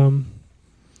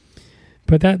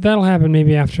 But that'll happen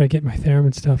maybe after I get my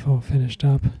theremin stuff all finished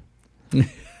up.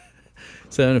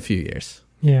 So in a few years.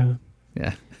 Yeah.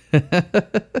 Yeah.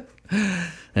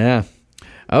 Yeah.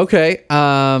 Okay.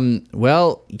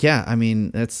 Well, yeah, I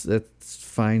mean, that's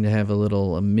fine to have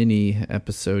a mini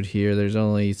episode here. There's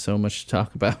only so much to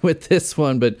talk about with this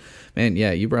one, but man,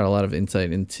 yeah, you brought a lot of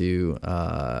insight into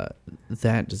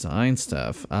that design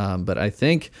stuff. But I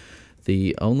think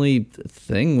the only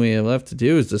thing we have left to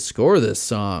do is to score this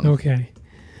song. Okay.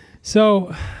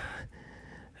 So,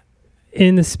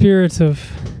 in the spirit of,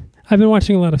 I've been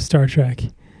watching a lot of Star Trek,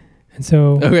 and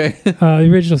so the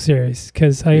original series,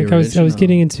 because I was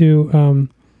getting into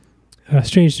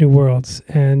Strange New Worlds,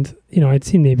 and I'd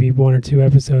seen maybe 1 or 2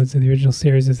 episodes of the original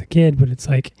series as a kid, but it's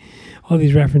like all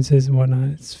these references and whatnot.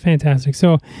 It's fantastic.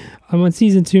 So I'm on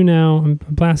season 2 now. I'm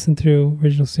blasting through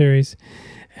original series,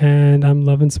 and I'm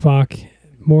loving Spock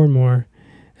more and more.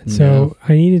 And so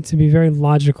I needed to be very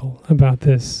logical about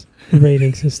this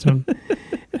rating system.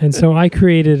 And so I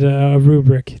created a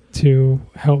rubric to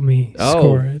help me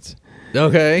score it.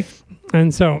 Okay.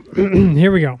 And so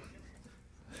here we go.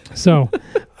 So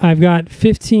I've got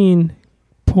 15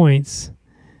 points,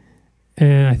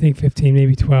 and I think 15,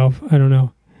 maybe 12, I don't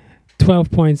know,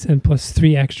 12 points and plus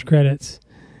 3 extra credits.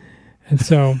 And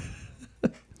so,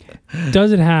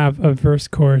 does it have a verse,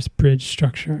 chorus, bridge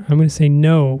structure? I'm going to say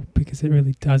no, because it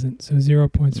really doesn't. So 0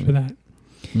 points for that.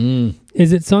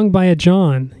 Is it sung by a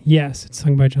John? Yes, it's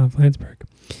sung by John Flansburgh.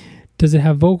 Does it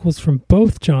have vocals from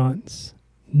both Johns?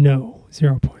 No,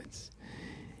 0 points.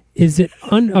 Is it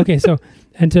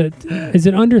is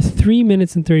it under 3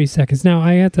 minutes and 30 seconds? Now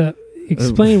I have to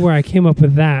explain where I came up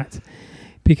with that,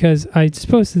 because I just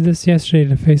posted this yesterday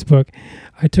to Facebook.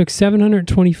 I took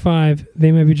 725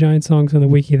 They Might Be Giant songs on the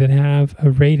wiki that have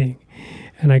a rating,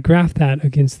 and I graphed that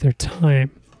against their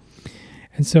time.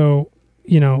 And so,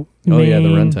 the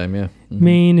runtime, yeah. Mm-hmm.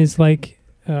 Maine is like,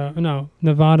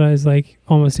 Nevada is like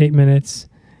almost 8 minutes,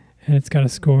 and it's got a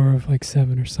score of like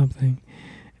 7 or something.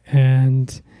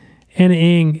 And Anna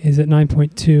Ing is at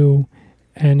 9.2,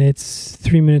 and it's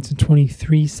 3 minutes and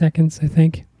 23 seconds, I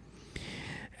think.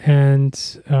 And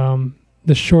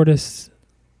the shortest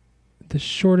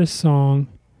song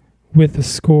with the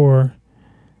score.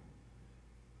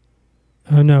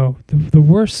 Oh no, the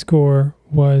worst score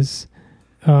was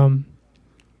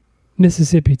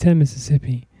Mississippi, 10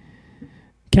 Mississippi,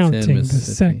 counting the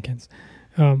seconds,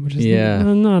 which is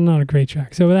not a great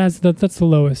track. So that's the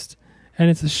lowest, and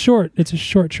it's a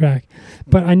short track.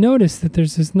 But I noticed that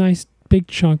there's this nice big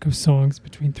chunk of songs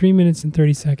between 3 minutes and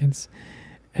 30 seconds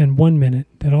and 1 minute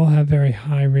that all have very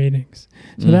high ratings.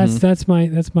 So that's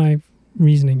my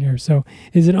reasoning here. So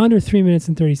is it under 3 minutes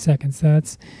and 30 seconds?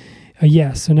 That's a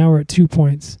yes. So now we're at 2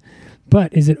 points.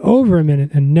 But is it over a minute?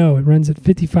 And no, it runs at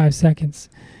 55 seconds.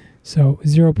 So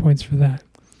 0 points for that.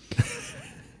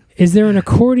 Is there an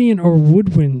accordion or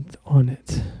woodwind on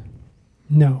it?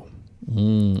 No.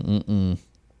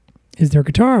 Is there a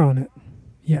guitar on it?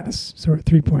 Yes. So we're at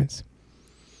 3 points.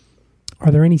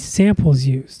 Are there any samples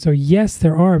used? So yes,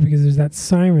 there are, because there's that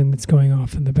siren that's going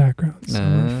off in the background. So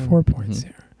we're at 4 points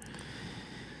here.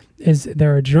 Is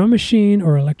there a drum machine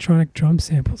or electronic drum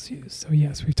samples used? So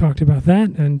yes, we've talked about that.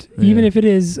 And even if it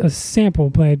is a sample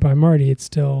played by Marty, it's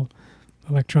still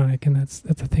electronic, and that's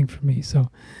a thing for me. So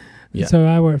so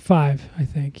I were at 5, I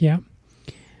think. Yeah.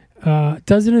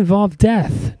 Does it involve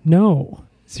death? No.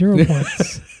 0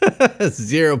 points.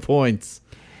 0 points.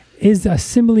 Is a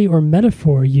simile or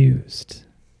metaphor used?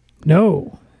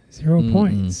 No. 0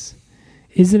 points.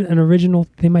 Is it an original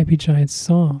They Might Be Giants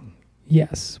song?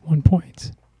 Yes. 1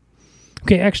 point.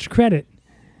 Okay, extra credit.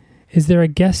 Is there a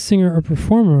guest singer or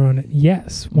performer on it?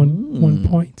 Yes. 1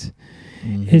 point.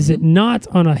 Is it not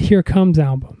on a Here Comes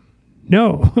album?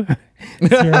 No.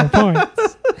 0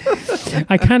 points.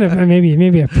 I kind of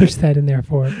maybe I pushed that in there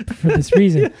for this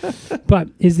reason. But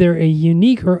is there a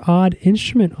unique or odd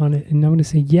instrument on it? And I'm going to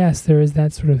say yes. There is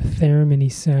that sort of theremin-y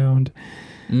sound.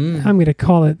 I'm going to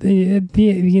call it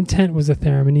the intent was a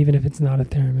theremin, even if it's not a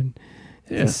theremin.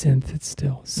 It's a synth. It's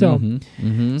still so.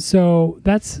 So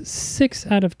that's 6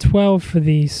 out of 12 for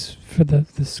the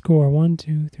score. 1,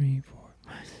 2, 3, 4,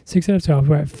 6 out of 12.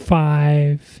 We're at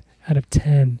 5 out of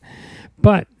 10.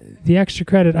 But the extra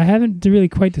credit, I haven't really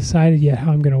quite decided yet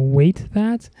how I'm going to weight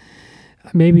that.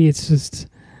 Maybe it's just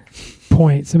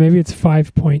points. So maybe it's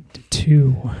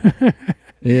 5.2.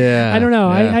 Yeah. I don't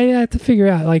know. Yeah. I have to figure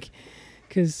out,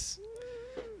 because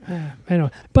I don't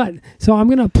know. But so I'm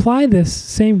going to apply this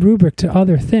same rubric to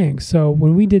other things. So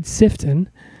when we did Sifton,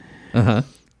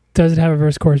 does it have a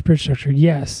verse, chorus, bridge structure?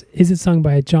 Yes. Is it sung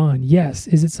by a John? Yes.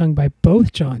 Is it sung by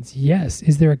both Johns? Yes.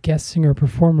 Is there a guest singer or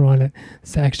performer on it?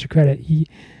 It's the extra credit.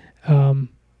 I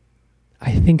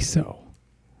think so.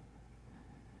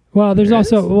 Well, there's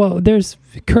there's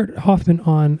Kurt Hoffman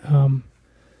on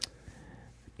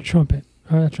trumpet.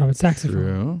 Not trumpet, saxophone.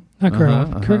 True. Not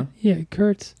Kurt.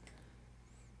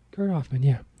 Kurt Hoffman,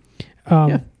 yeah.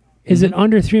 Is it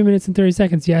under 3 minutes and 30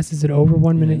 seconds? Yes. Is it over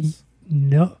 1 minute? Yes.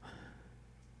 No.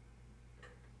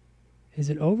 Is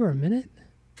it over a minute?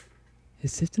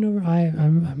 Is Sifton over?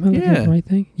 I'm looking at the right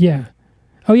thing? Yeah.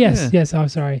 Oh, yes. Yeah. Yes. Oh,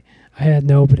 sorry. I had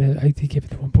no, but I did give it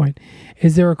the 1 point.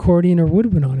 Is there accordion or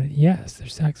woodwind on it? Yes.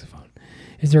 There's saxophone.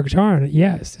 Is there a guitar on it?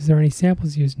 Yes. Is there any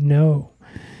samples used? No.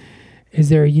 Is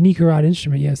there a unique or odd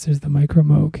instrument? Yes. There's the Micro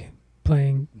Moog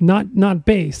playing, not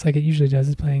bass like it usually does.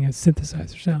 It's playing a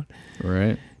synthesizer sound.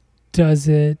 Right. Does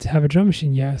it have a drum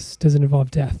machine? Yes. Does it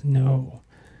involve death? No.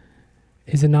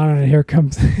 Is it not on a Here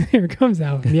Comes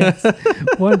album? Yes.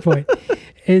 1 point.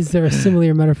 Is there a simile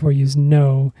or metaphor used?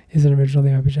 No. Is it an original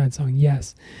They Might Be Giant song?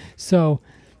 Yes. So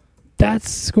that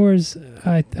scores.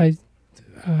 I've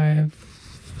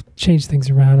changed things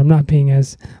around. I'm not being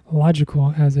as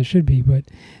logical as I should be, but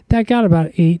that got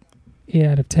about 8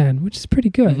 out of 10, which is pretty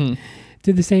good.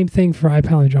 Did the same thing for I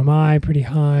Palindrome I, pretty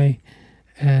high,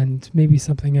 and maybe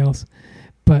something else.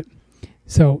 But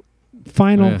so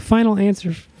Final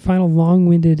answer. Final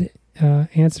long-winded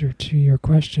answer to your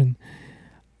question.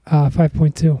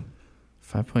 5.2.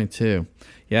 5.2.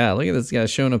 Yeah, look at this guy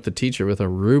showing up the teacher with a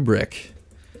rubric.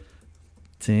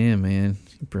 Damn, man.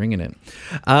 Bringing it.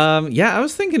 Yeah, I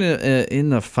was thinking in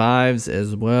the 5s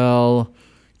as well.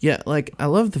 Yeah, like, I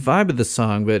love the vibe of the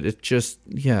song, but it just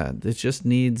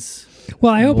needs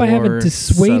Well, I hope I haven't more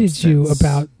dissuaded you substance.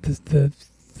 about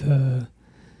the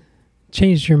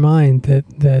changed your mind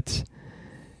that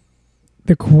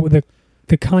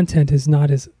the content is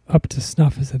not as up to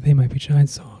snuff as a They Might Be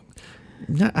Giants song.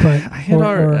 No, But-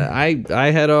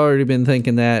 I had already been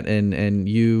thinking that, and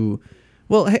you...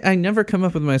 Well, I never come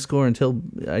up with my score until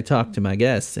I talk to my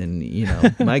guests, and,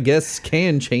 my guests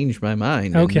can change my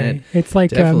mind. and Okay, that it's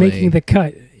like definitely- Making the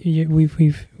Cut. We've I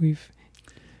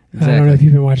don't know Exactly. if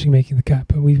you've been watching Making the Cut,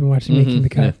 but we've been watching Making Mhm, the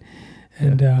Cut,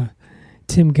 and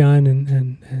Tim Gunn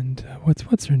and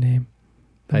what's her name?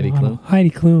 The Heidi model. Klum. Heidi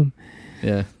Klum.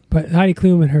 Yeah. But Heidi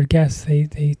Klum and her guests,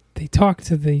 they talk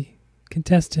to the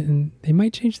contestant, and they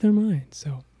might change their mind.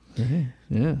 So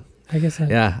Yeah. I guess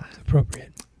that's Yeah.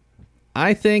 appropriate.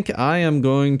 I think I am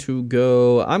going to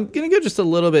go... I'm going to go just a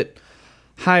little bit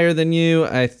higher than you.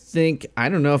 I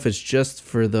don't know if it's just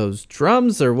for those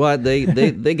drums or what. They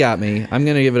got me. I'm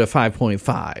going to give it a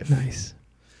 5.5. Nice.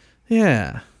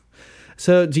 Yeah.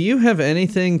 So do you have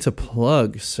anything to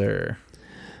plug, sir?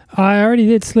 I already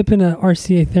did slip in a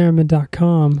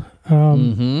rcatheremin.com.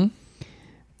 Mm-hmm.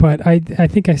 But I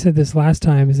think I said this last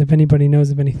time, is if anybody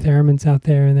knows of any theremins out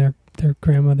there in their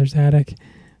grandmother's attic,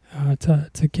 to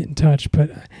get in touch.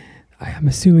 But I'm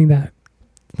assuming that's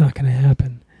not going to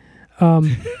happen.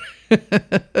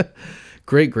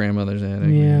 Great grandmother's attic.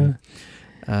 Yeah.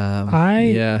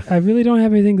 Yeah. I really don't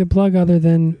have anything to plug other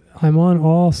than I'm on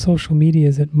all social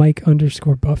medias at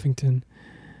Mike_Buffington.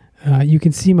 You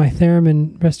can see my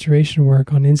theremin restoration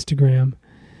work on Instagram.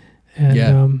 And,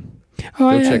 Yeah.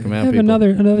 I check 'em out, have people.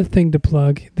 another thing to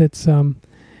plug that's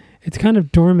it's kind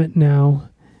of dormant now,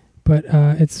 but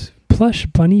it's Plush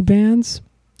Bunny Bands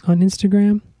on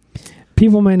Instagram.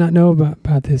 People might not know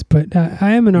about this, but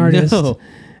I am an artist. No.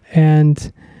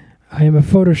 And I am a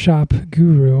Photoshop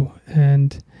guru,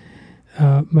 and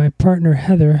my partner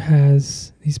Heather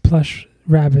has these plush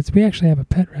rabbits. We actually have a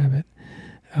pet rabbit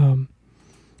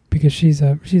because she's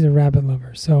a rabbit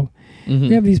lover. So Mhm.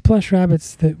 we have these plush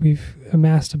rabbits that we've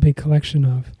amassed a big collection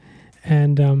of,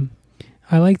 and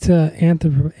I like to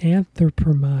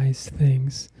anthropomorphize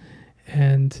things,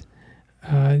 and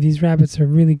these rabbits are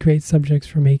really great subjects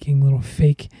for making little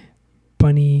fake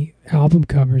bunny album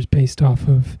covers based off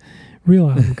of real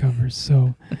album covers.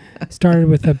 So started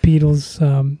with the Beatles,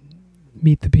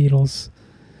 Meet the Beatles,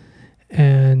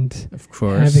 and Of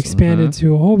course. I've expanded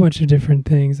to a whole bunch of different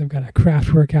things. I've got a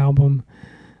Kraftwerk album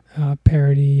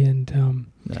parody, and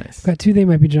Nice. I've got two They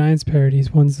Might Be Giants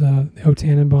parodies. One's O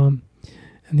Tannenbaum,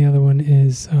 and the other one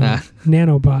is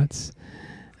Nanobots.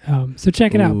 So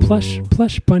check it out. Ooh.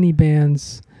 Plush Bunny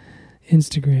Band's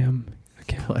Instagram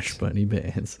account. Plush Bunny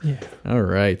Bands. Yeah. All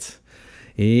right.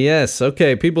 Yes.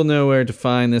 Okay. People know where to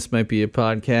find This Might Be a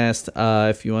Podcast.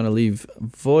 If you want to leave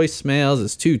voicemails,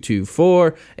 it's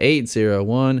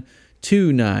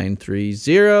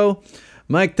 224-801-2930.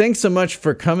 Mike, thanks so much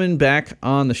for coming back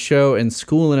on the show and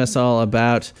schooling us all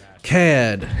about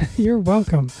CAD. You're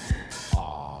welcome.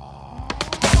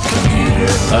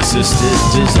 Assisted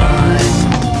design.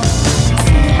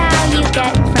 See how you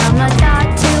get from a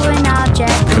thought to an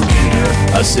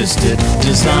object. Assisted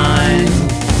design.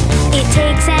 It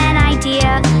takes an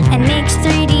idea and makes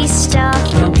 3D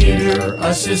stuff. Computer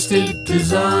assisted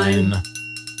design.